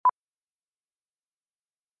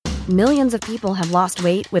Millions of people have lost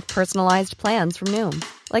weight with personalized plans from Noom.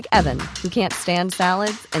 Like Evan, who can't stand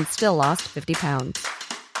salads and still lost 50 pounds.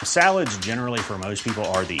 Salads generally for most people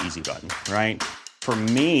are the easy button, right? For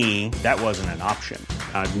me, that wasn't an option.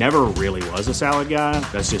 I never really was a salad guy.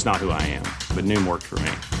 That's just not who I am. But Noom worked for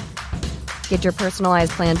me. Get your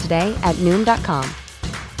personalized plan today at Noom.com.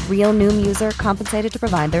 Real Noom user compensated to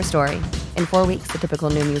provide their story. In 4 weeks, the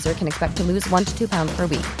typical Noom user can expect to lose 1 to 2 pounds per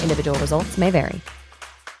week. Individual results may vary.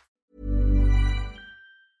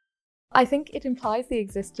 I think it implies the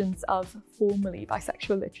existence of formally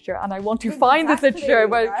bisexual literature, and I want to find this literature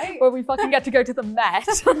where we fucking get to go to the Met.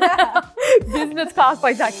 Yeah. Business class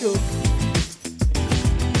bisexual.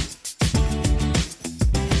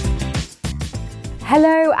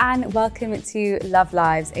 Hello and welcome to Love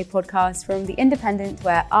Lives, a podcast from The Independent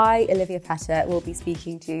where I, Olivia Petter, will be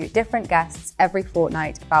speaking to different guests every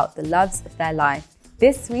fortnight about the loves of their life.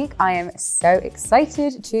 This week, I am so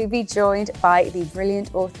excited to be joined by the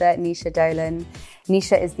brilliant author Naoise Dolan.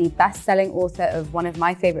 Naoise is the best-selling author of one of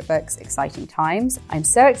my favourite books, Exciting Times. I'm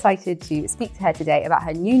so excited to speak to her today about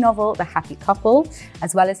her new novel, The Happy Couple,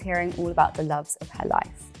 as well as hearing all about the loves of her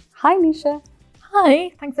life. Hi, Naoise. Hi,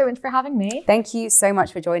 thanks so much for having me. Thank you so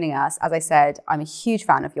much for joining us. As I said, I'm a huge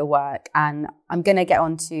fan of your work, and I'm going to get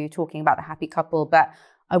on to talking about The Happy Couple, but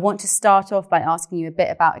I want to start off by asking you a bit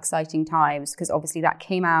about Exciting Times, because obviously that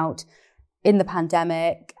came out in the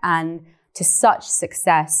pandemic and to such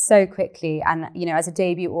success so quickly. And, you know, as a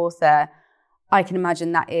debut author, I can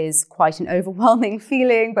imagine that is quite an overwhelming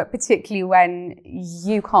feeling, but particularly when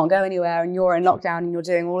you can't go anywhere and you're in lockdown and you're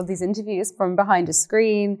doing all of these interviews from behind a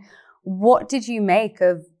screen. What did you make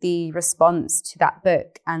of the response to that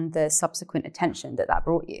book and the subsequent attention that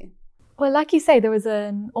brought you? Well, like you say, there was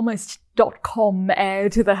an almost .com air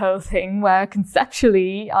to the whole thing where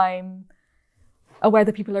conceptually I'm aware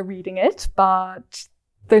that people are reading it, but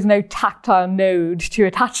there's no tactile node to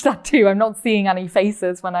attach that to. I'm not seeing any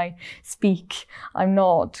faces when I speak. I'm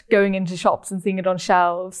not going into shops and seeing it on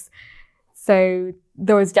shelves. So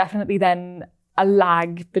there was definitely then a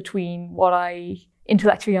lag between what I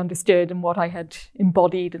intellectually understood and what I had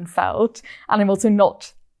embodied and felt. And I'm also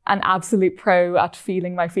not an absolute pro at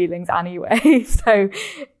feeling my feelings anyway. So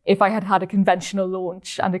if I had had a conventional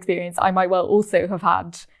launch and experience, I might well also have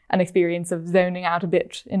had an experience of zoning out a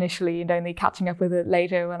bit initially and only catching up with it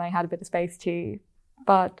later when I had a bit of space too.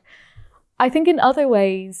 But I think in other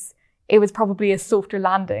ways, it was probably a softer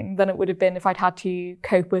landing than it would have been if I'd had to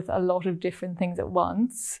cope with a lot of different things at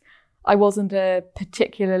once. I wasn't a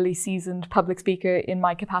particularly seasoned public speaker in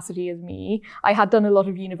my capacity as me. I had done a lot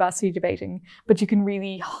of university debating, but you can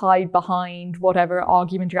really hide behind whatever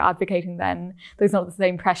argument you're advocating then. There's not the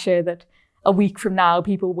same pressure that a week from now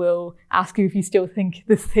people will ask you if you still think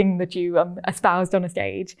this thing that you espoused on a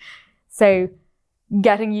stage. So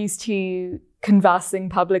getting used to conversing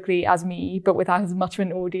publicly as me, but without as much of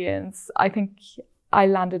an audience, I think I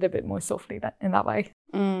landed a bit more softly in that way.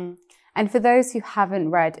 Mm. And for those who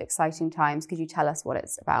haven't read Exciting Times, could you tell us what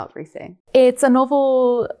it's about briefly? It's a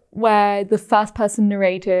novel where the first person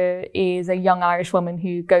narrator is a young Irish woman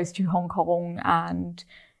who goes to Hong Kong and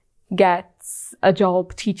gets a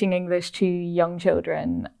job teaching English to young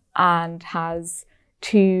children and has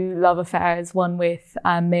 2 love affairs, one with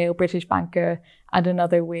a male British banker and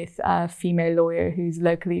another with a female lawyer who's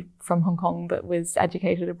locally from Hong Kong but was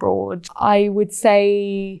educated abroad. I would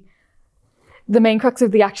say the main crux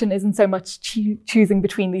of the action isn't so much choosing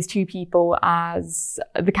between these 2 people as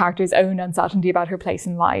the character's own uncertainty about her place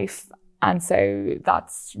in life. And so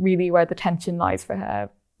that's really where the tension lies for her.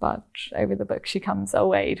 But over the book, she comes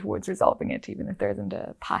away towards resolving it, even if there isn't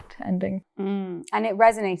a pat ending. And it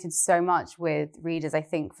resonated so much with readers, I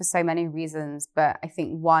think, for so many reasons. But I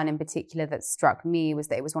think one in particular that struck me was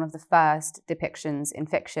that it was one of the first depictions in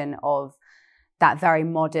fiction of that very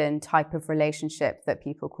modern type of relationship that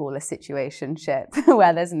people call a situationship,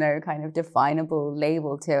 where there's no kind of definable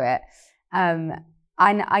label to it.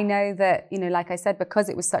 I know that, you know, like I said, because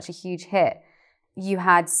it was such a huge hit, you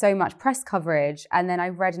had so much press coverage. And then I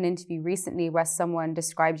read an interview recently where someone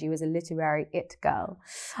described you as a literary it girl.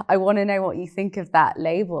 I want to know what you think of that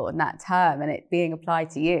label and that term and it being applied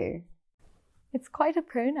to you. It's quite a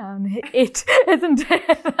pronoun. It, isn't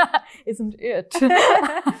it? Isn't it?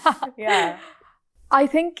 Yeah. I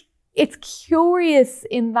think it's curious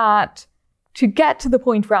in that to get to the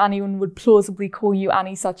point where anyone would plausibly call you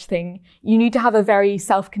any such thing, you need to have a very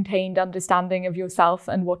self-contained understanding of yourself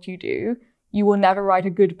and what you do. You will never write a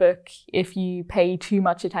good book if you pay too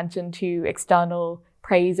much attention to external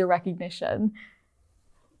praise or recognition.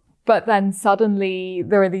 But then suddenly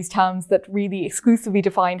there are these terms that really exclusively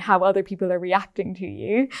define how other people are reacting to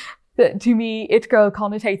you. to me, It Girl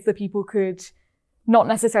connotates that people could not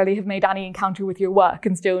necessarily have made any encounter with your work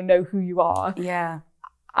and still know who you are. Yeah.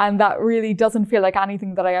 And that really doesn't feel like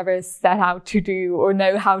anything that I ever set out to do or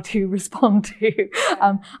know how to respond to.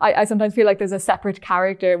 I sometimes feel like there's a separate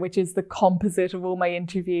character, which is the composite of all my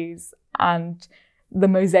interviews and the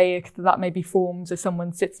mosaic that maybe forms as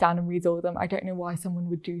someone sits down and reads all of them. I don't know why someone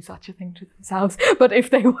would do such a thing to themselves, but if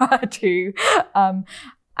they were to.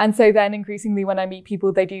 And so then increasingly when I meet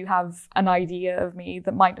people, they do have an idea of me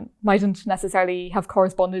that mightn't necessarily have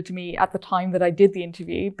corresponded to me at the time that I did the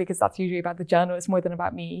interview, because that's usually about the journalist more than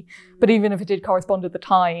about me. But even if it did correspond at the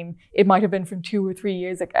time, it might have been from 2 or 3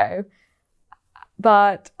 years ago.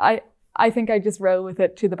 But I think I just roll with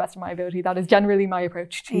it to the best of my ability. That is generally my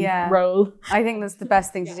approach to roll. I think that's the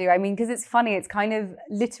best thing to do. I mean, because it's funny, it's kind of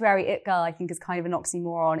literary it girl, I think, is kind of an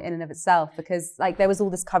oxymoron in and of itself, because like there was all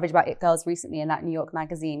this coverage about it girls recently in that New York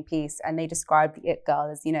Magazine piece, and they described the it girl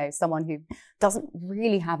as, you know, someone who doesn't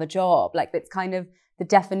really have a job. Like it's kind of the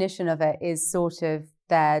definition of it is sort of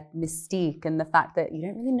their mystique and the fact that you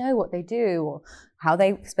don't really know what they do or how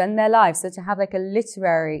they spend their lives. So to have like a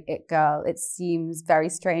literary it girl, it seems very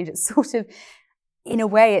strange. It's sort of, in a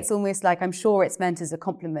way, it's almost like, I'm sure it's meant as a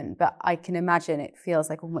compliment, but I can imagine it feels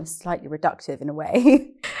like almost slightly reductive in a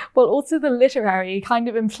way. Well, also the literary kind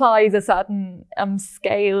of implies a certain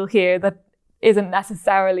scale here that isn't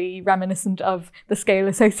necessarily reminiscent of the scale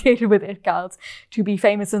associated with it girls. To be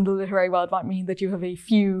famous in the literary world might mean that you have a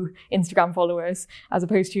few Instagram followers, as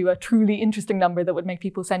opposed to a truly interesting number that would make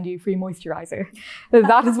people send you free moisturizer.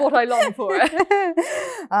 That is what I long for.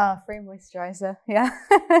 Free moisturizer, yeah.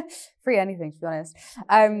 Free anything, to be honest.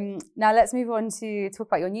 Now let's move on to talk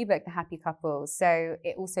about your new book, The Happy Couple. So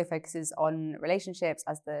it also focuses on relationships,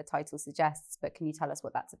 as the title suggests, but can you tell us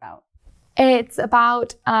what that's about? It's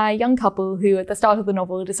about a young couple who at the start of the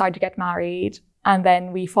novel decide to get married, and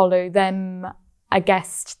then we follow them, a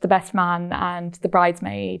guest, the best man, and the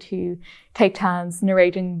bridesmaid, who take turns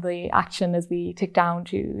narrating the action as we tick down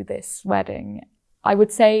to this wedding. I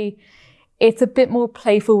would say it's a bit more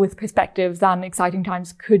playful with perspectives than Exciting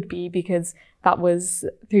Times could be, because that was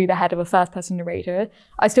through the head of a first-person narrator.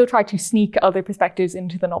 I still try to sneak other perspectives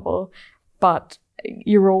into the novel, but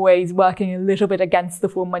you're always working a little bit against the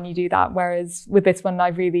form when you do that. Whereas with this one,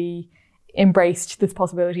 I've really embraced this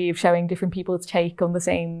possibility of showing different people's take on the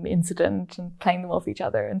same incident and playing them off each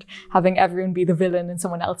other and having everyone be the villain in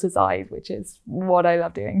someone else's eyes, which is what I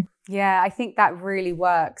love doing. Yeah, I think that really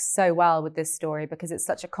works so well with this story, because it's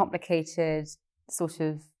such a complicated sort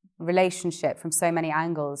of relationship from so many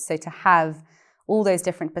angles. So to have all those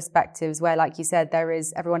different perspectives where, like you said,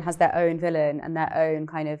 everyone has their own villain and their own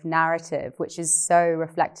kind of narrative, which is so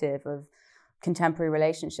reflective of contemporary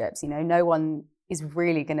relationships. You know, no one is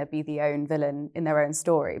really going to be the own villain in their own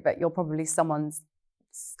story, but you're probably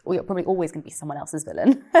always going to be someone else's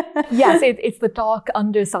villain. Yes, it's the dark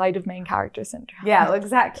underside of main character syndrome. Yeah, well,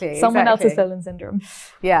 exactly. Someone else's villain syndrome.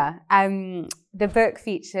 Yeah. The book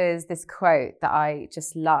features this quote that I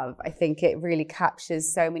just love. I think it really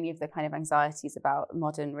captures so many of the kind of anxieties about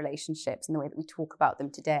modern relationships and the way that we talk about them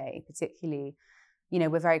today. Particularly, you know,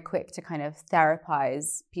 we're very quick to kind of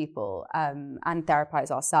therapize people and therapize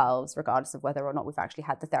ourselves, regardless of whether or not we've actually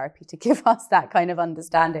had the therapy to give us that kind of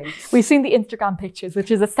understanding. We've seen the Instagram pictures,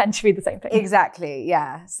 which is essentially the same thing. Exactly,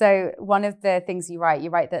 yeah. So one of the things you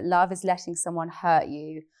write that love is letting someone hurt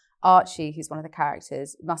you. Archie, who's one of the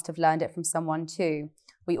characters, must have learned it from someone too.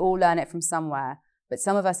 We all learn it from somewhere, but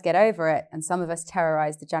some of us get over it and some of us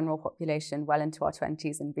terrorize the general population well into our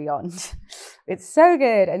 20s and beyond. It's so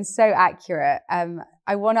good and so accurate.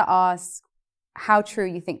 I want to ask how true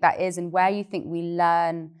you think that is and where you think we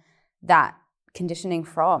learn that conditioning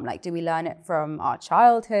from. Like, do we learn it from our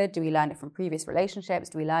childhood? Do we learn it from previous relationships?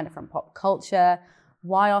 Do we learn it from pop culture?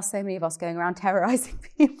 Why are so many of us going around terrorizing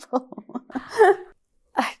people?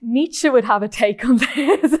 Nietzsche would have a take on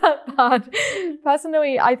this, but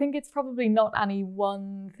personally, I think it's probably not any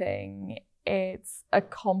one thing. It's a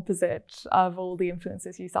composite of all the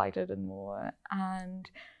influences you cited and more.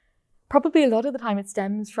 And probably a lot of the time it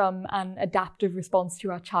stems from an adaptive response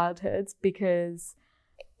to our childhoods, because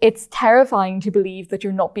it's terrifying to believe that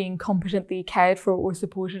you're not being competently cared for or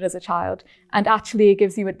supported as a child. And actually it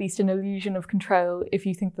gives you at least an illusion of control if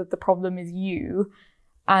you think that the problem is you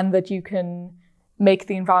and that you can make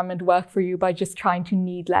the environment work for you by just trying to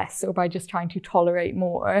need less or by just trying to tolerate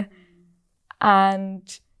more.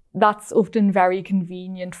 And that's often very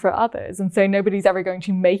convenient for others. And so nobody's ever going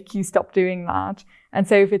to make you stop doing that. And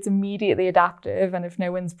so if it's immediately adaptive and if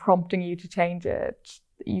no one's prompting you to change it,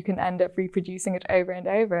 you can end up reproducing it over and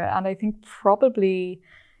over. And I think probably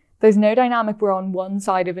there's no dynamic we're on one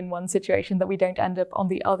side of in one situation that we don't end up on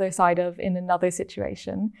the other side of in another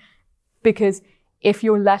situation. Because if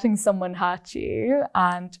you're letting someone hurt you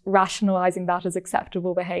and rationalizing that as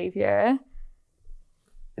acceptable behavior,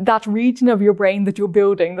 that region of your brain that you're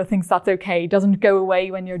building that thinks that's okay doesn't go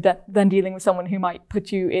away when you're then dealing with someone who might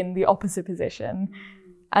put you in the opposite position.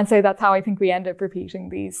 And so that's how I think we end up repeating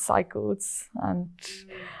these cycles. And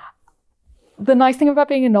the nice thing about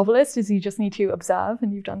being a novelist is you just need to observe,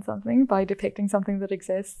 and you've done something by depicting something that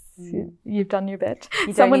exists. You've done your bit.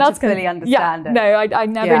 You don't need to fully understand it. No, I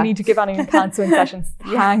never need to give any counselling sessions.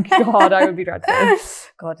 Thank God, I would be dreadful.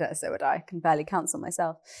 God, so would I. I can barely counsel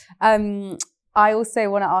myself. I also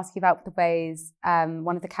want to ask you about the ways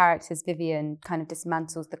one of the characters, Vivian, kind of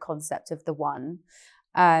dismantles the concept of the one,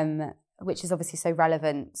 which is obviously so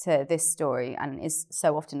relevant to this story and is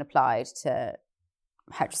so often applied to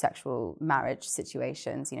heterosexual marriage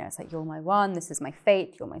situations. You know, it's like, you're my one, this is my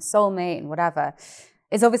fate, you're my soulmate, and whatever.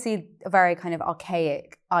 It's obviously a very kind of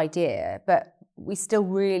archaic idea, but we still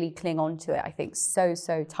really cling on to it, I think, so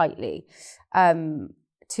tightly,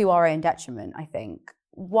 to our own detriment, I think.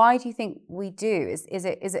 Why do you think we do? Is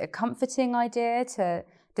it a comforting idea?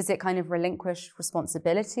 Does it kind of relinquish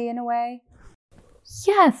responsibility in a way?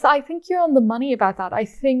 Yes, I think you're on the money about that. I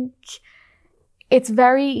think it's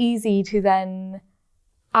very easy to then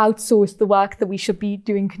outsource the work that we should be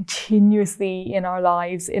doing continuously in our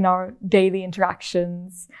lives, in our daily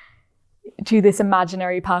interactions, to this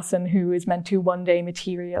imaginary person who is meant to one day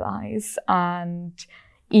materialize. And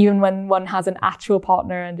even when one has an actual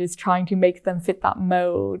partner and is trying to make them fit that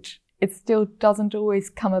mold, it still doesn't always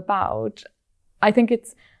come about. I think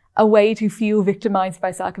it's a way to feel victimized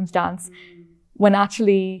by circumstance when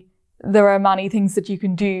actually there are many things that you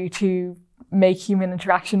can do to make human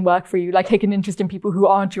interaction work for you, like take an interest in people who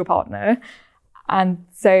aren't your partner. And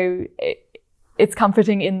so it's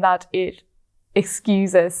comforting in that it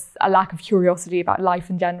excuses a lack of curiosity about life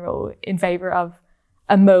in general in favor of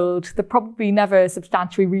a mold that probably never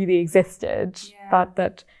substantially really existed, but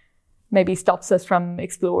that maybe stops us from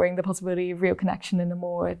exploring the possibility of real connection in a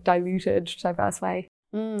more diluted, diverse way.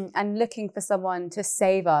 And looking for someone to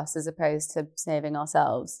save us as opposed to saving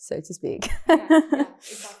ourselves, so to speak.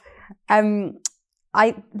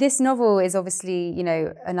 Exactly. This novel is obviously, you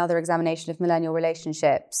know, another examination of millennial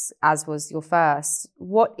relationships, as was your first.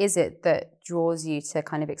 What is it that draws you to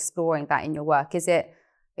kind of exploring that in your work? Is it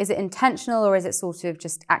intentional, or is it sort of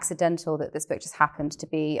just accidental that this book just happened to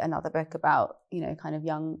be another book about, you know, kind of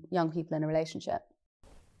young people in a relationship?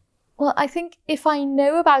 Well, I think if I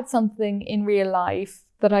know about something in real life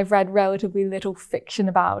that I've read relatively little fiction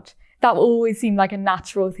about, that will always seem like a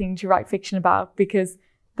natural thing to write fiction about, because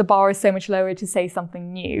the bar is so much lower to say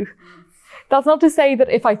something new. That's not to say that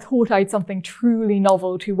if I thought I had something truly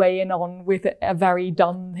novel to weigh in on with a very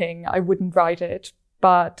done thing, I wouldn't write it.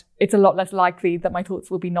 But it's a lot less likely that my thoughts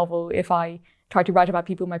will be novel if I try to write about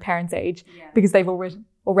people my parents' age, because they've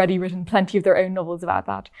already written plenty of their own novels about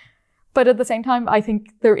that. But at the same time, I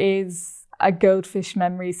think there is a goldfish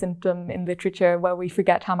memory symptom in literature where we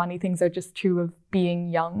forget how many things are just true of being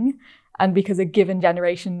young. And because a given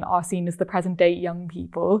generation are seen as the present day young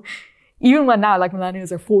people, even when now, like,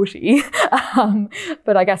 millennials are 40.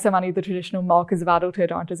 But I guess so many of the traditional markers of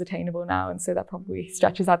adulthood aren't as attainable now. And so that probably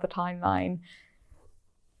stretches out the timeline.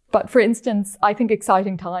 But for instance, I think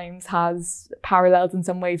Exciting Times has parallels in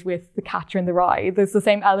some ways with The Catcher in the Rye. There's the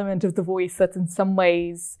same element of the voice that's in some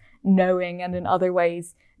ways knowing and in other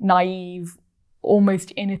ways naive,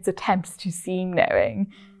 almost in its attempts to seem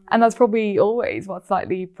knowing. And that's probably always what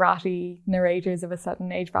slightly bratty narrators of a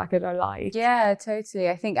certain age bracket are like. Yeah, totally.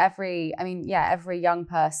 I think every young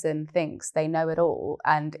person thinks they know it all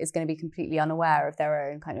and is going to be completely unaware of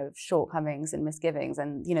their own kind of shortcomings and misgivings.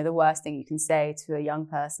 And, you know, the worst thing you can say to a young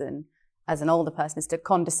person as an older person is to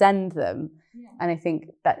condescend them. Yeah. And I think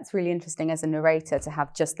that's really interesting as a narrator to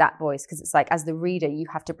have just that voice, because it's like, as the reader, you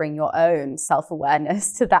have to bring your own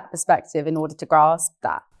self-awareness to that perspective in order to grasp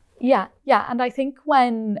that. Yeah. And I think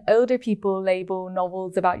when older people label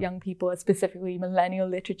novels about young people as specifically millennial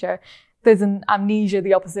literature, there's an amnesia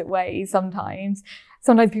the opposite way sometimes.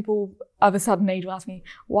 Sometimes people of a certain age will ask me,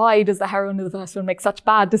 why does the heroine of the first one make such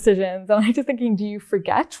bad decisions? And I'm just thinking, do you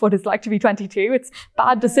forget what it's like to be 22? It's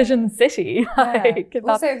bad decision city. Yeah.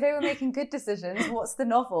 Also, if they were making good decisions, what's the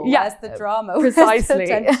novel? Yeah, where's the drama? Precisely.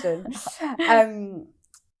 Where's the tension?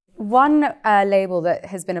 One label that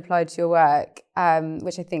has been applied to your work,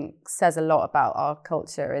 which I think says a lot about our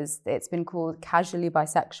culture, is it's been called casually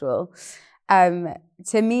bisexual.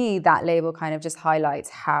 To me, that label kind of just highlights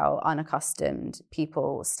how unaccustomed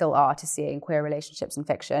people still are to seeing queer relationships in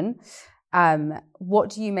fiction. What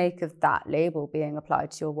do you make of that label being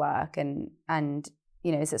applied to your work? And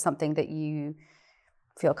is it something that you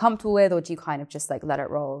feel comfortable with, or do you kind of just like let it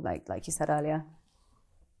roll, like you said earlier?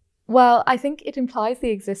 Well, I think it implies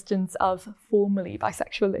the existence of formally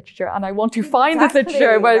bisexual literature, and I want to find this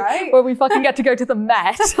literature where we fucking get to go to the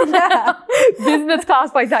Met. Business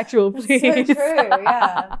class bisexual, please. So true,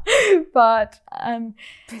 yeah. But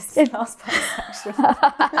business class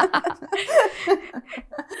bisexual.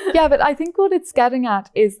 Yeah, but I think what it's getting at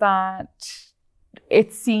is that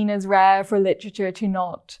it's seen as rare for literature to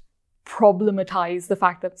not problematise the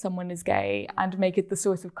fact that someone is gay and make it the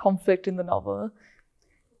source of conflict in the novel.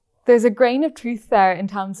 There's a grain of truth there in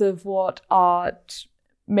terms of what art,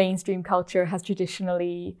 mainstream culture has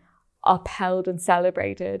traditionally upheld and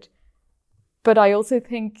celebrated. But I also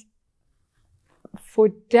think for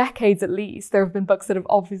decades at least, there have been books that have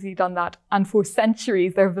obviously done that. And for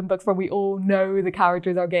centuries, there have been books where we all know the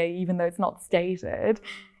characters are gay, even though it's not stated.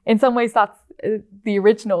 In some ways, that's the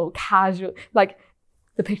original casual, like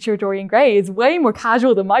The Picture of Dorian Gray is way more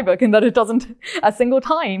casual than my book in that it doesn't a single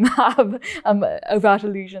time have overt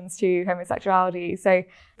allusions to homosexuality. So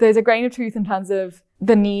there's a grain of truth in terms of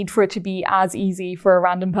the need for it to be as easy for a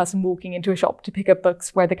random person walking into a shop to pick up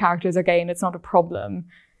books where the characters are gay and it's not a problem.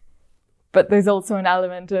 But there's also an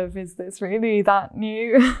element of, is this really that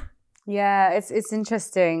new? Yeah, it's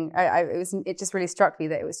interesting. It just really struck me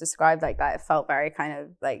that it was described like that. It felt very kind of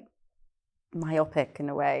like myopic in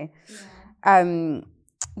a way. Yeah.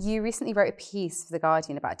 You recently wrote a piece for The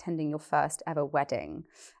Guardian about attending your first ever wedding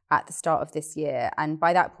at the start of this year. And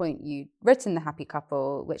by that point, you'd written The Happy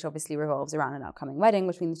Couple, which obviously revolves around an upcoming wedding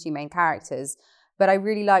between the two main characters. But I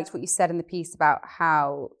really liked what you said in the piece about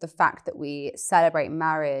how the fact that we celebrate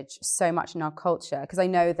marriage so much in our culture, because I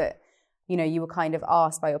know that, you were kind of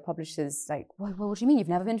asked by your publishers, like, well, what do you mean? You've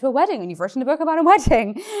never been to a wedding and you've written a book about a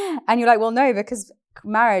wedding. And you're like, well, no, because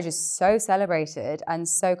marriage is so celebrated and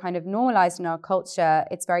so kind of normalized in our culture.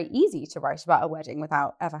 It's very easy to write about a wedding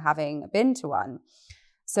without ever having been to one.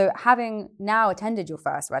 So having now attended your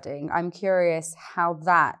first wedding, I'm curious how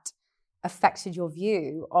that affected your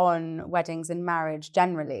view on weddings and marriage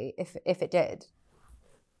generally, if it did.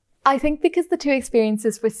 I think because the two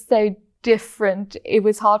experiences were so different, it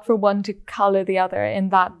was hard for one to colour the other, in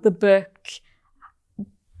that the book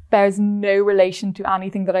bears no relation to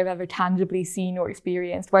anything that I've ever tangibly seen or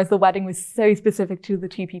experienced, whereas the wedding was so specific to the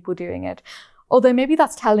two people doing it. Although maybe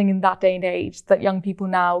that's telling in that day and age, that young people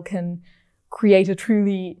now can create a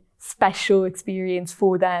truly special experience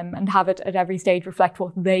for them and have it at every stage reflect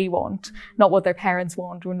what they want, not what their parents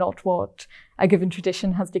want or not what a given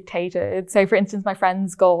tradition has dictated. So for instance, my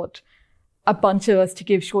friends got a bunch of us to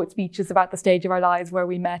give short speeches about the stage of our lives where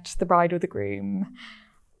we met the bride or the groom.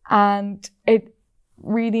 And it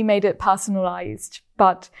really made it personalized.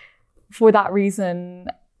 But for that reason,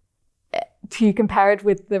 to compare it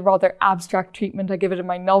with the rather abstract treatment I give it in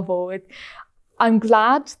my novel, I'm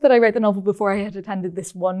glad that I wrote the novel before I had attended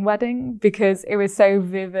this one wedding, because it was so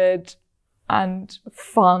vivid and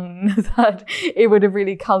fun that it would have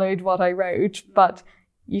really coloured what I wrote. But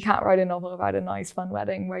you can't write a novel about a nice, fun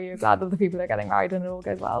wedding where you're glad that the people are getting married and it all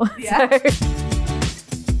goes well. Yeah.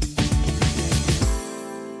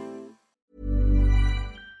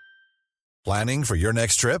 Planning for your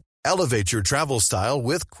next trip? Elevate your travel style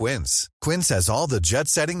with Quince. Quince has all the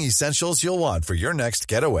jet-setting essentials you'll want for your next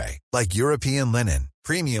getaway, like European linen,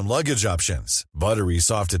 premium luggage options, buttery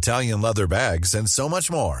soft Italian leather bags, and so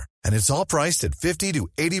much more. And it's all priced at 50 to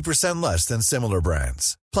 80% less than similar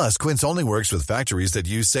brands. Plus, Quince only works with factories that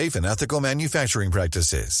use safe and ethical manufacturing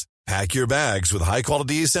practices. Pack your bags with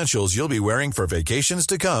high-quality essentials you'll be wearing for vacations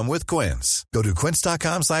to come with Quince. Go to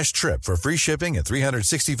quince.com/trip for free shipping and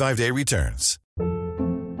 365-day returns.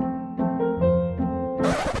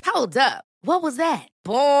 Hold up. What was that?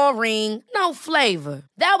 Boring. No flavor.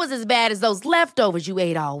 That was as bad as those leftovers you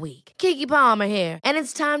ate all week. Keke Palmer here. And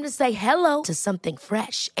it's time to say hello to something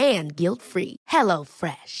fresh and guilt-free. Hello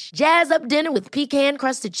Fresh. Jazz up dinner with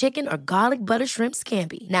pecan-crusted chicken or garlic butter shrimp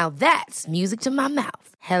scampi. Now that's music to my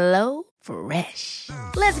mouth. Hello Fresh.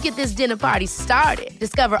 Let's get this dinner party started.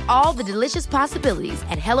 Discover all the delicious possibilities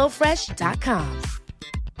at hellofresh.com.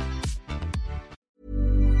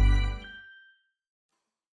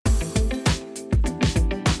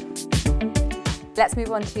 Let's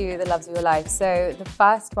move on to the loves of your life. So the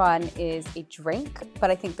first one is a drink,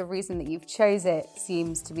 but I think the reason that you've chose it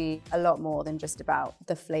seems to be a lot more than just about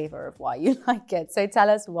the flavour of why you like it. So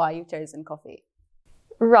tell us why you've chosen coffee.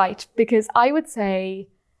 Right, because I would say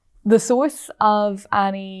the source of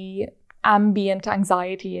any ambient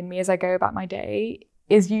anxiety in me as I go about my day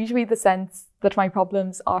is usually the sense that my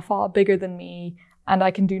problems are far bigger than me and I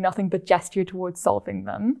can do nothing but gesture towards solving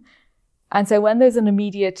them. And so when there's an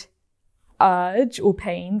immediate urge or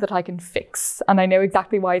pain that I can fix, and I know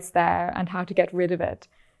exactly why it's there and how to get rid of it,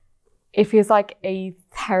 it feels like a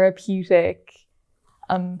therapeutic,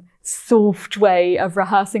 soft way of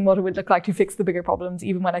rehearsing what it would look like to fix the bigger problems,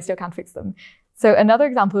 even when I still can't fix them. So another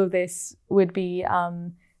example of this would be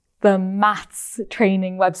the maths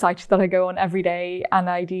training website that I go on every day, and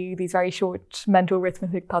I do these very short mental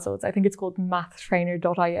arithmetic puzzles. I think it's called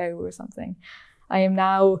mathtrainer.io or something. I am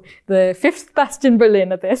now the 5th best in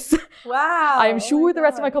Berlin at this. Wow. I am sure the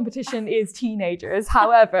rest of my competition is teenagers.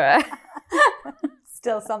 However,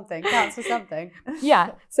 still something, counts for something.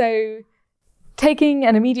 Yeah. So taking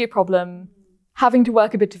an immediate problem, having to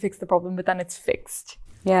work a bit to fix the problem, but then it's fixed.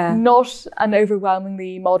 Yeah. Not an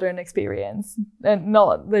overwhelmingly modern experience, and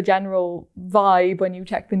not the general vibe when you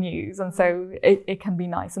check the news. And so it can be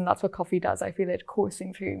nice. And that's what coffee does. I feel it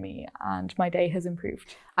coursing through me, and my day has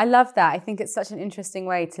improved. I love that. I think it's such an interesting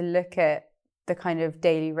way to look at the kind of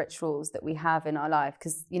daily rituals that we have in our life.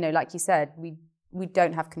 Because, you know, like you said, we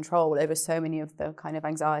don't have control over so many of the kind of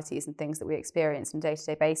anxieties and things that we experience on a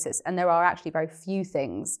day-to-day basis. And there are actually very few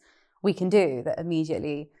things we can do that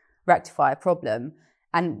immediately rectify a problem.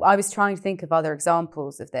 And I was trying to think of other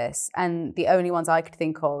examples of this, and the only ones I could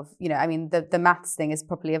think of, you know, I mean, the maths thing is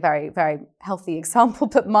probably a very, very healthy example,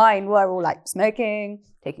 but mine were all like smoking,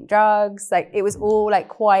 taking drugs, like it was all like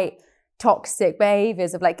quite toxic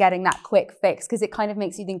behaviors of like getting that quick fix, because it kind of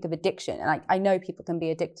makes you think of addiction. And I know people can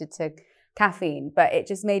be addicted to caffeine, but it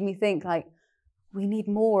just made me think like, we need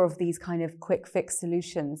more of these kind of quick fix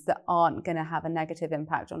solutions that aren't going to have a negative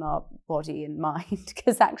impact on our body and mind,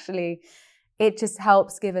 because actually it just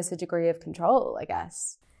helps give us a degree of control, I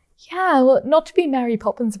guess. Yeah, well, not to be Mary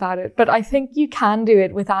Poppins about it, but I think you can do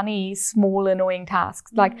it with any small annoying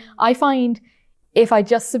tasks. Like I find if I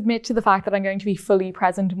just submit to the fact that I'm going to be fully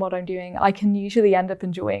present in what I'm doing, I can usually end up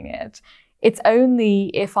enjoying it. It's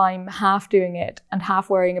only if I'm half doing it and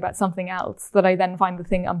half worrying about something else that I then find the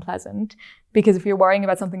thing unpleasant. Because if you're worrying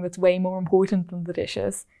about something that's way more important than the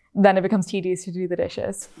dishes, then it becomes tedious to do the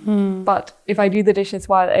dishes. But if I do the dishes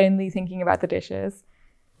while only thinking about the dishes,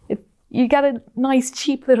 you get a nice,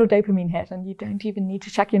 cheap little dopamine hit, and you don't even need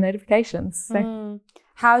to check your notifications. So.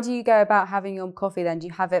 How do you go about having your coffee then? Do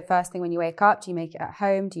you have it first thing when you wake up? Do you make it at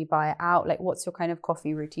home? Do you buy it out? Like, what's your kind of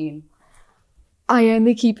coffee routine? I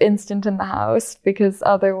only keep instant in the house because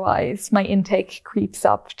otherwise my intake creeps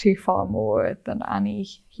up to far more than any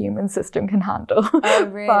human system can handle. Oh,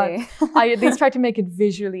 really? But I at least try to make it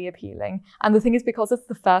visually appealing. And the thing is, because it's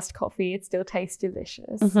the first coffee, it still tastes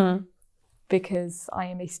delicious. Because I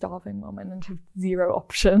am a starving woman and have zero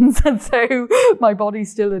options. And so my body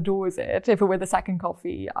still adores it. If it were the second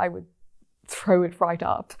coffee, I would throw it right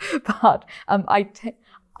up. But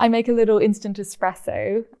I make a little instant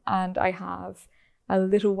espresso, and I have a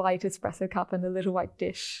little white espresso cup and a little white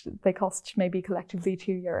dish. They cost maybe collectively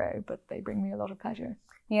 €2, but they bring me a lot of pleasure.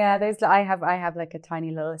 Yeah, I have like a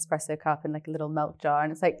tiny little espresso cup and like a little milk jar,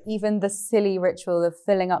 and it's like even the silly ritual of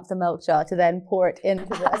filling up the milk jar to then pour it into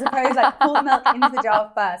the, as opposed like pour the milk into the jar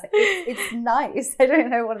first. It's nice. I don't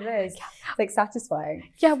know what it is. It's like satisfying.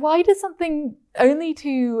 Yeah, why does something only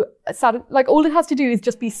to like all it has to do is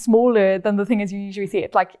just be smaller than the thing as you usually see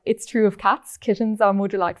it? Like it's true of cats. Kittens are more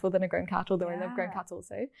delightful than a grown cat, although I love grown cats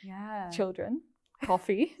also. Yeah. Children.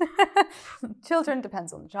 Coffee. Children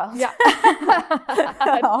depends on the child. Yeah.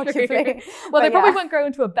 Arguably. Well, they probably won't grow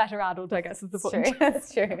into a better adult, I guess, is the point. True.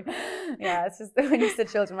 That's true. Yeah, it's just when you said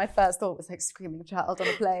children, my first thought was like screaming child on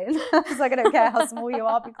a plane. It's like, I don't care how small you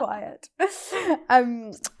are, be quiet. I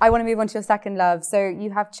want to move on to your second love. So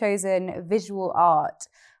you have chosen visual art.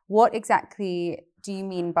 What exactly do you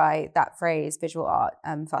mean by that phrase, visual art,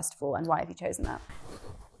 first of all, and why have you chosen that?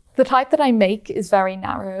 The type that I make is very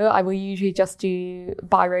narrow. I will usually just do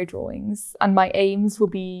biro drawings, and my aims will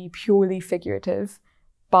be purely figurative,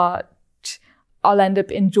 but I'll end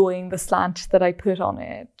up enjoying the slant that I put on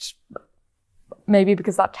it. Maybe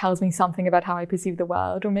because that tells me something about how I perceive the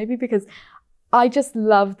world, or maybe because I just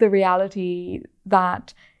love the reality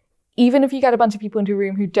that even if you get a bunch of people into a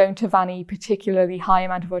room who don't have any particularly high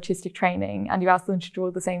amount of artistic training and you ask them to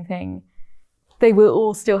draw the same thing, they will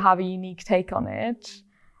all still have a unique take on it.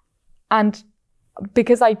 And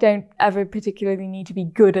because I don't ever particularly need to be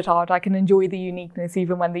good at art, I can enjoy the uniqueness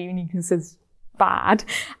even when the uniqueness is bad.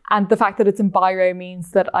 And the fact that it's in biro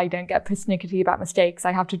means that I don't get persnickety about mistakes.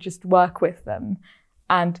 I have to just work with them.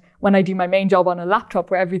 And when I do my main job on a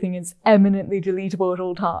laptop where everything is eminently deletable at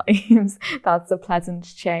all times, that's a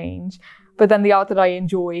pleasant change. But then the art that I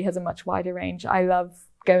enjoy has a much wider range. I love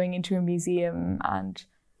going into a museum and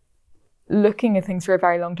looking at things for a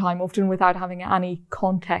very long time, often without having any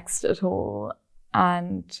context at all.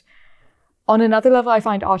 And on another level, I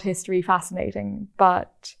find art history fascinating,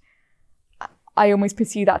 but I almost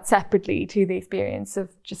pursue that separately to the experience of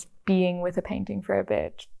just being with a painting for a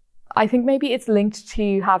bit. I think maybe it's linked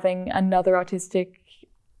to having another artistic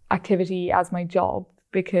activity as my job,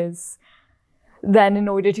 because then in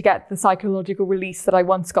order to get the psychological release that I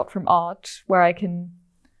once got from art, where I can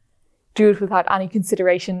do it without any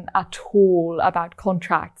consideration at all about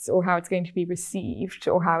contracts or how it's going to be received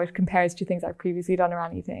or how it compares to things I've previously done or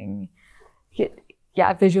anything.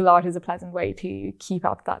 Yeah, visual art is a pleasant way to keep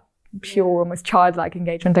up that pure, almost childlike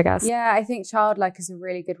engagement, I guess. Yeah, I think childlike is a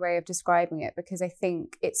really good way of describing it, because I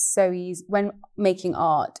think it's so easy when making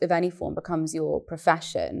art of any form becomes your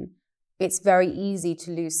profession. It's very easy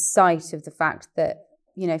to lose sight of the fact that,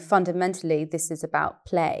 you know, fundamentally this is about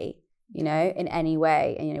play, you know, in any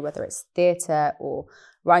way, and, you know, whether it's theatre or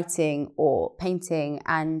writing or painting,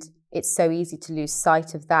 and it's so easy to lose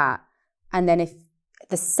sight of that. And then if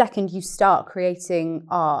the second you start creating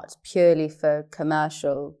art purely for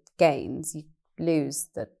commercial gains, you lose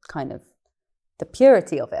the kind of the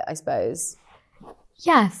purity of it, I suppose.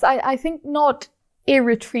 Yes, I think not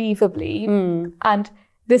irretrievably. And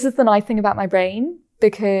this is the nice thing about my brain,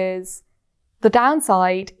 because the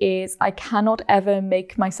downside is I cannot ever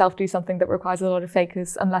make myself do something that requires a lot of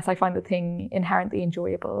focus unless I find the thing inherently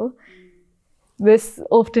enjoyable. This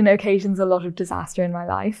often occasions a lot of disaster in my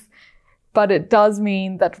life, but it does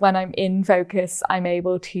mean that when I'm in focus, I'm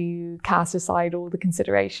able to cast aside all the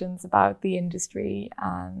considerations about the industry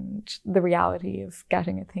and the reality of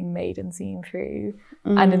getting a thing made and seen through.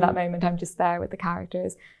 And in that moment, I'm just there with the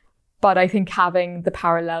characters. But I think having the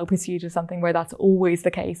parallel pursuit of something where that's always the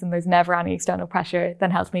case and there's never any external pressure then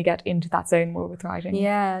helps me get into that zone more with writing.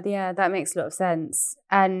 Yeah, that makes a lot of sense.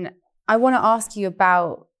 And I want to ask you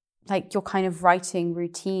about like your kind of writing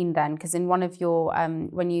routine then, because in one of your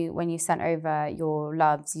when you sent over your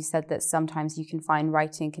loves, you said that sometimes you can find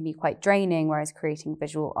writing can be quite draining, whereas creating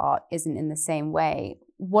visual art isn't in the same way.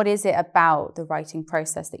 What is it about the writing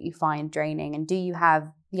process that you find draining? And do you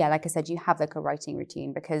have, like I said, you have like a writing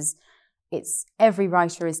routine? Because it's every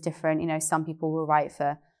writer is different. You know, some people will write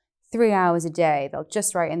for 3 hours a day. They'll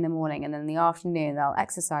just write in the morning, and then in the afternoon they'll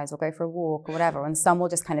exercise or go for a walk or whatever. And some will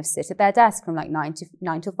just kind of sit at their desk from like 9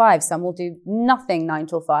 till 5. Some will do nothing 9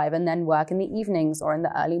 till 5 and then work in the evenings or in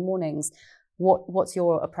the early mornings. What's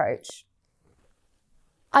your approach?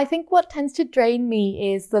 I think what tends to drain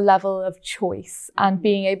me is the level of choice and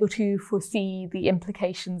being able to foresee the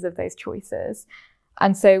implications of those choices.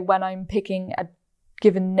 And so when I'm picking a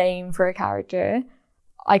given name for a character,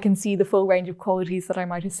 I can see the full range of qualities that I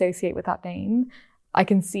might associate with that name. I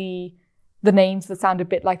can see the names that sound a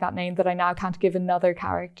bit like that name that I now can't give another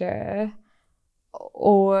character.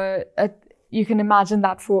 Or you can imagine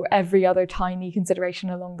that for every other tiny consideration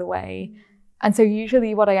along the way. And so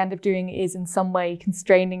usually what I end up doing is in some way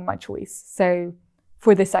constraining my choice. So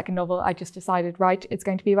for this second novel, I just decided, right, it's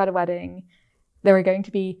going to be about a wedding. There are going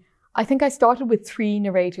to be, I think I started with 3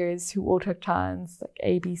 narrators who all took turns, like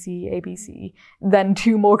ABC, ABC. Then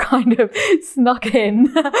 2 more kind of snuck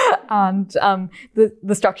in. And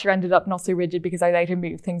the structure ended up not so rigid because I later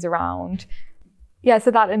moved things around. Yeah,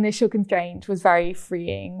 so that initial constraint was very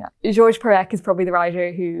freeing. Georges Perec is probably the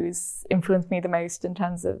writer who's influenced me the most in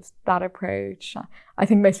terms of that approach. I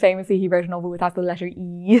think most famously he wrote a novel without the letter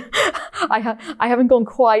E. I haven't gone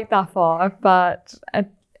quite that far, but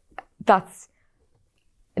that's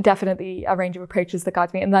definitely a range of approaches that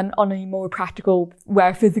guides me. And then on a more practical,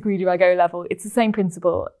 where physically do I go level, it's the same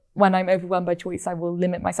principle. When I'm overwhelmed by choice, I will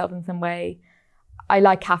limit myself in some way. I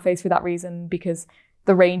like cafes for that reason, because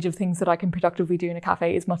the range of things that I can productively do in a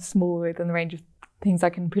cafe is much smaller than the range of things I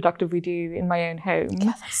can productively do in my own home.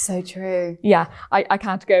 Yeah, that's so true. Yeah, I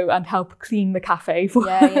can't go and help clean the cafe for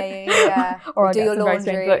Yeah. or I'll do get your some very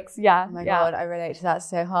strange laundry. looks. Yeah. Oh my God, I relate to that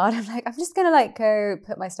so hard. I'm like, I'm just gonna like go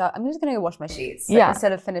put my stuff. I'm just gonna go wash my sheets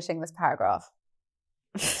instead of finishing this paragraph.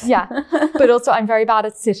 Yeah, but also I'm very bad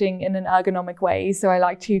at sitting in an ergonomic way, so I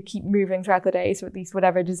like to keep moving throughout the day, so at least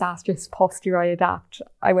whatever disastrous posture I adapt,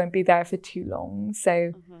 I won't be there for too long.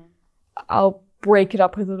 So I'll break it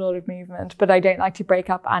up with a lot of movement, but I don't like to break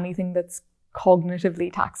up anything that's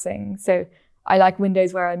cognitively taxing. So I like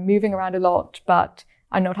windows where I'm moving around a lot, but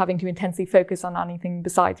I'm not having to intensely focus on anything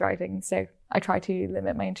besides writing. So I try to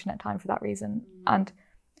limit my internet time for that reason. And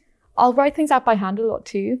I'll write things out by hand a lot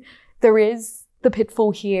too. There is the pitfall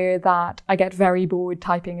here that I get very bored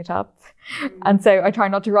typing it up. And so I try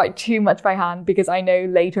not to write too much by hand, because I know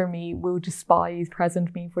later me will despise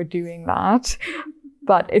present me for doing that.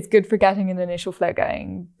 But it's good for getting an initial flow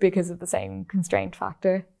going because of the same constraint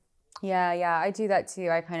factor. Yeah, I do that too.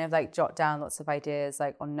 I kind of like jot down lots of ideas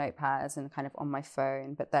like on notepads and kind of on my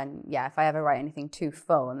phone. But then, yeah, if I ever write anything too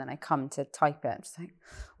full and then I come to type it, I'm just like,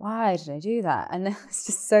 why did I do that? And then it's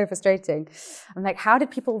just so frustrating. I'm like, how did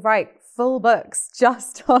people write full books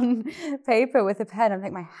just on paper with a pen? I'm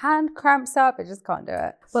like, my hand cramps up. I just can't do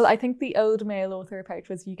it. Well, I think the old male author approach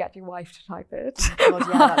was you get your wife to type it. Oh, God,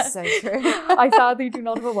 yeah, that's so true. I sadly do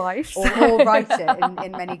not have a wife. Or write it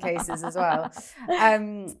in many cases as well.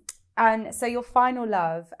 And so your final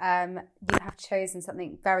love, you have chosen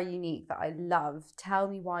something very unique that I love. Tell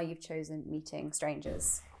me why you've chosen meeting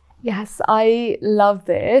strangers. Yes, I love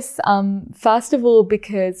this. First of all,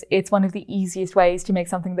 because it's one of the easiest ways to make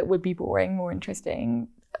something that would be boring more interesting.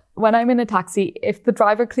 When I'm in a taxi, if the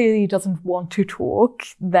driver clearly doesn't want to talk,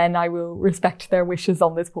 then I will respect their wishes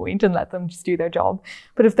on this point and let them just do their job.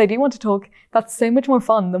 But if they do want to talk, that's so much more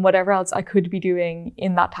fun than whatever else I could be doing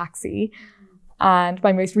in that taxi. And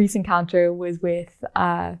my most recent encounter was with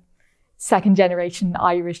a second-generation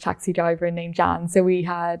Irish taxi driver named Jan. So we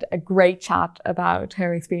had a great chat about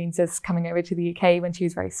her experiences coming over to the UK when she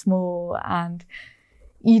was very small. And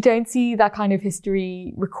you don't see that kind of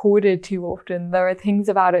history recorded too often. There are things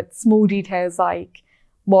about it, small details like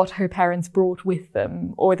what her parents brought with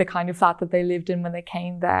them or the kind of flat that they lived in when they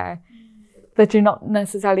came there that you're not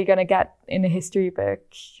necessarily going to get in a history book.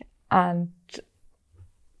 And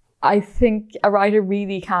I think a writer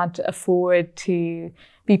really can't afford to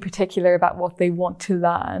be particular about what they want to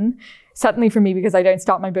learn. Certainly for me, because I don't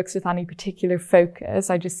start my books with any particular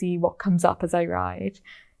focus. I just see what comes up as I write.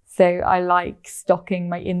 So I like stocking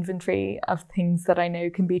my inventory of things that I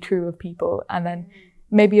know can be true of people. And then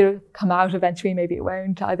maybe it'll come out eventually, maybe it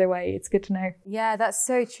won't. Either way, it's good to know. Yeah, that's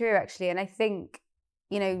so true, actually. And I think,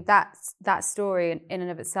 you know, that story in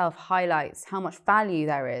and of itself highlights how much value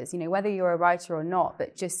there is, you know, whether you're a writer or not,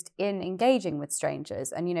 but just in engaging with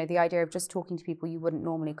strangers and, you know, the idea of just talking to people you wouldn't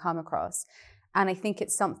normally come across. And I think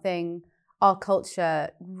it's something our culture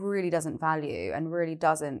really doesn't value and really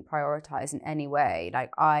doesn't prioritize in any way.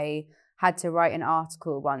 Like I had to write an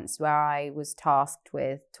article once where I was tasked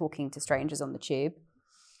with talking to strangers on the tube.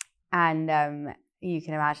 And you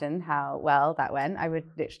can imagine how well that went. I would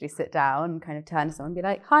literally sit down and kind of turn to someone and be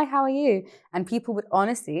like, hi, how are you? And people would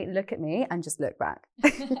honestly look at me and just look back.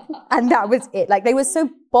 And that was it. Like they were so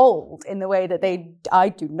bold in the way that I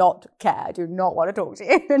do not care. I do not want to talk to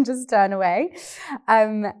you and just turn away.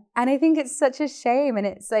 And I think it's such a shame. And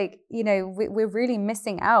it's like, you know, we're really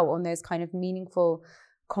missing out on those kind of meaningful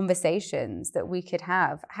conversations that we could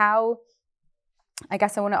have. I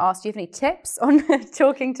guess I want to ask, do you have any tips on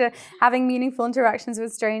having meaningful interactions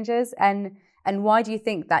with strangers? And why do you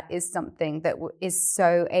think that is something that is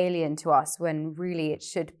so alien to us when really it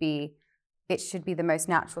should be the most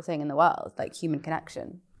natural thing in the world, like human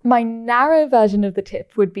connection? My narrow version of the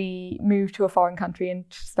tip would be move to a foreign country and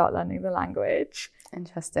start learning the language.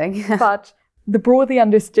 Interesting. But the broadly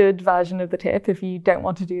understood version of the tip, if you don't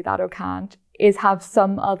want to do that or can't, is have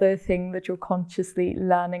some other thing that you're consciously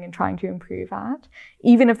learning and trying to improve at.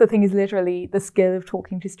 Even if the thing is literally the skill of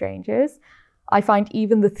talking to strangers, I find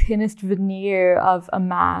even the thinnest veneer of a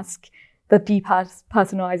mask that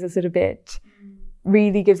depersonalizes it a bit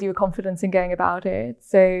really gives you a confidence in going about it.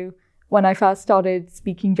 So when I first started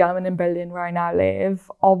speaking German in Berlin, where I now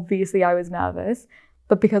live, obviously I was nervous,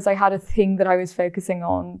 but because I had a thing that I was focusing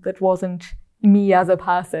on that wasn't me as a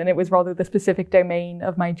person, it was rather the specific domain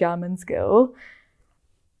of my German skill,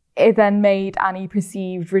 it then made any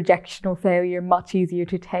perceived rejection or failure much easier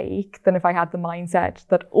to take than if I had the mindset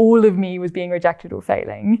that all of me was being rejected or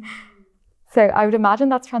failing. So I would imagine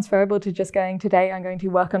that's transferable to just going, today I'm going to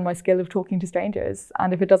work on my skill of talking to strangers.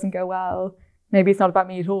 And if it doesn't go well, maybe it's not about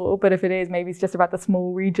me at all, but if it is, maybe it's just about the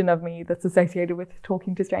small region of me that's associated with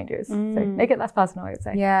talking to strangers. So make it less personal, I would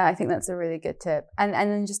say. Yeah, I think that's a really good tip. And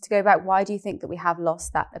then just to go back, why do you think that we have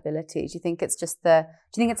lost that ability? Do you think it's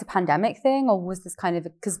a pandemic thing, or was this kind of,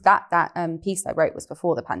 because that piece I wrote was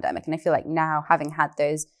before the pandemic, and I feel like now, having had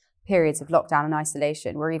those periods of lockdown and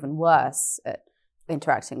isolation, we're even worse at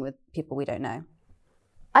interacting with people we don't know?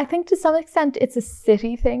 I think to some extent it's a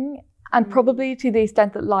city thing. And probably to the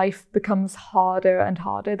extent that life becomes harder and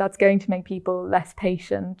harder, that's going to make people less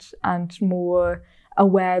patient and more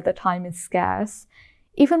aware that time is scarce.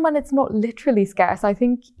 Even when it's not literally scarce, I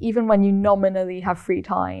think even when you nominally have free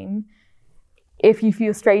time, if you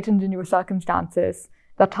feel straitened in your circumstances,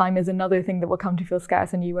 that time is another thing that will come to feel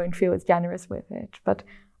scarce and you won't feel as generous with it. But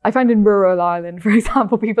I find in rural Ireland, for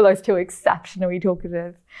example, people are still exceptionally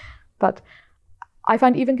talkative. But I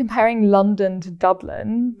find even comparing London to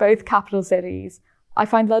Dublin, both capital cities, I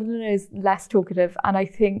find London is less talkative. And I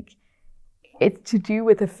think it's to do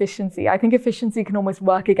with efficiency. I think efficiency can almost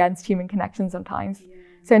work against human connection sometimes. Yeah.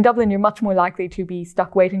 So in Dublin, you're much more likely to be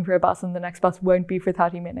stuck waiting for a bus and the next bus won't be for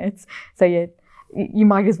 30 minutes. So you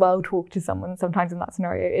might as well talk to someone sometimes in that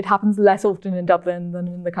scenario. It happens less often in Dublin than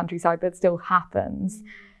in the countryside, but it still happens.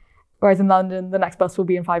 Whereas in London, the next bus will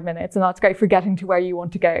be in 5 minutes, and that's great for getting to where you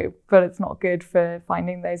want to go, but it's not good for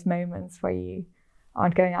finding those moments where you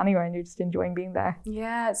aren't going anywhere and you're just enjoying being there.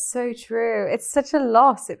 Yeah, it's so true. It's such a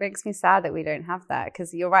loss. It makes me sad that we don't have that,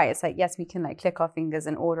 because you're right. It's like, yes, we can like click our fingers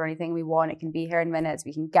and order anything we want. It can be here in minutes.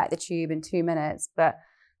 We can get the tube in 2 minutes. But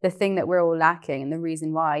the thing that we're all lacking, and the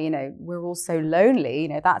reason why, you know, we're all so lonely, you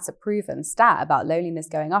know, that's a proven stat about loneliness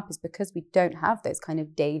going up, is because we don't have those kind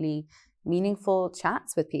of daily meaningful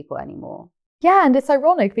chats with people anymore. Yeah, and it's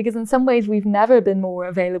ironic because in some ways we've never been more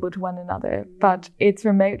available to one another, but it's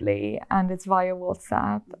remotely and it's via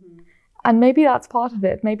WhatsApp. And maybe that's part of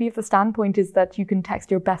it. Maybe if the standpoint is that you can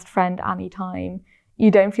text your best friend anytime,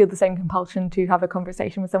 you don't feel the same compulsion to have a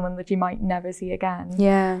conversation with someone that you might never see again.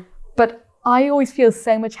 Yeah. But I always feel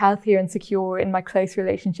so much healthier and secure in my close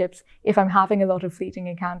relationships if I'm having a lot of fleeting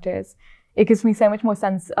encounters. It gives me so much more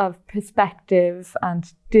sense of perspective and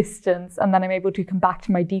distance, and then I'm able to come back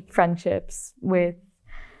to my deep friendships with,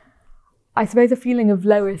 I suppose, a feeling of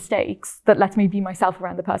lower stakes that lets me be myself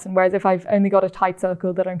around the person. Whereas if I've only got a tight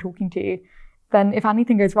circle that I'm talking to, then if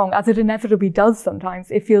anything goes wrong, as it inevitably does sometimes,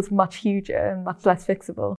 it feels much huger and much less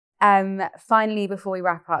fixable. Finally, before we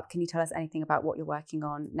wrap up, can you tell us anything about what you're working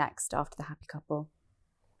on next after The Happy Couple?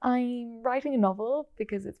 I'm writing a novel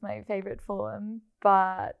because it's my favourite form,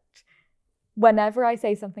 but whenever I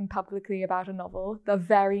say something publicly about a novel, the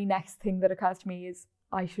very next thing that occurs to me is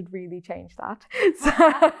I should really change that.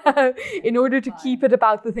 So in order to keep it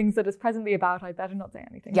about the things that it's presently about, I better not say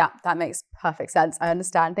anything. Yeah, that makes perfect sense. I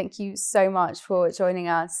understand. Thank you so much for joining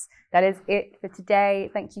us. That is it for today.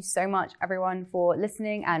 Thank you so much, everyone, for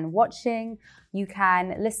listening and watching. You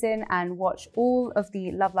can listen and watch all of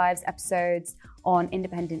the Love Lives episodes on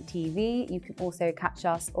independent TV. You can also catch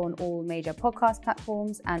us on all major podcast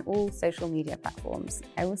platforms and all social media platforms.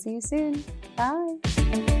 I will see you soon. Bye.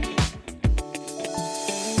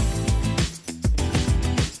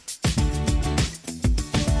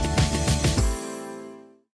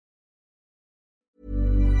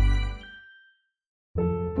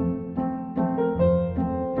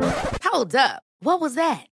 Hold up. What was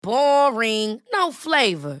that? Boring. No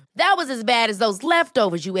flavor. That was as bad as those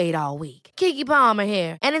leftovers you ate all week. Keke Palmer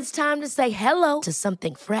here, and it's time to say hello to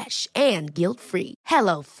something fresh and guilt-free.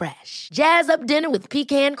 Hello Fresh. Jazz up dinner with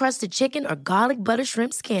pecan-crusted chicken or garlic butter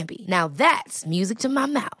shrimp scampi. Now that's music to my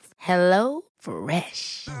mouth. Hello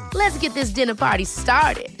Fresh. Let's get this dinner party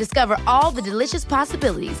started. Discover all the delicious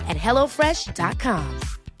possibilities at HelloFresh.com.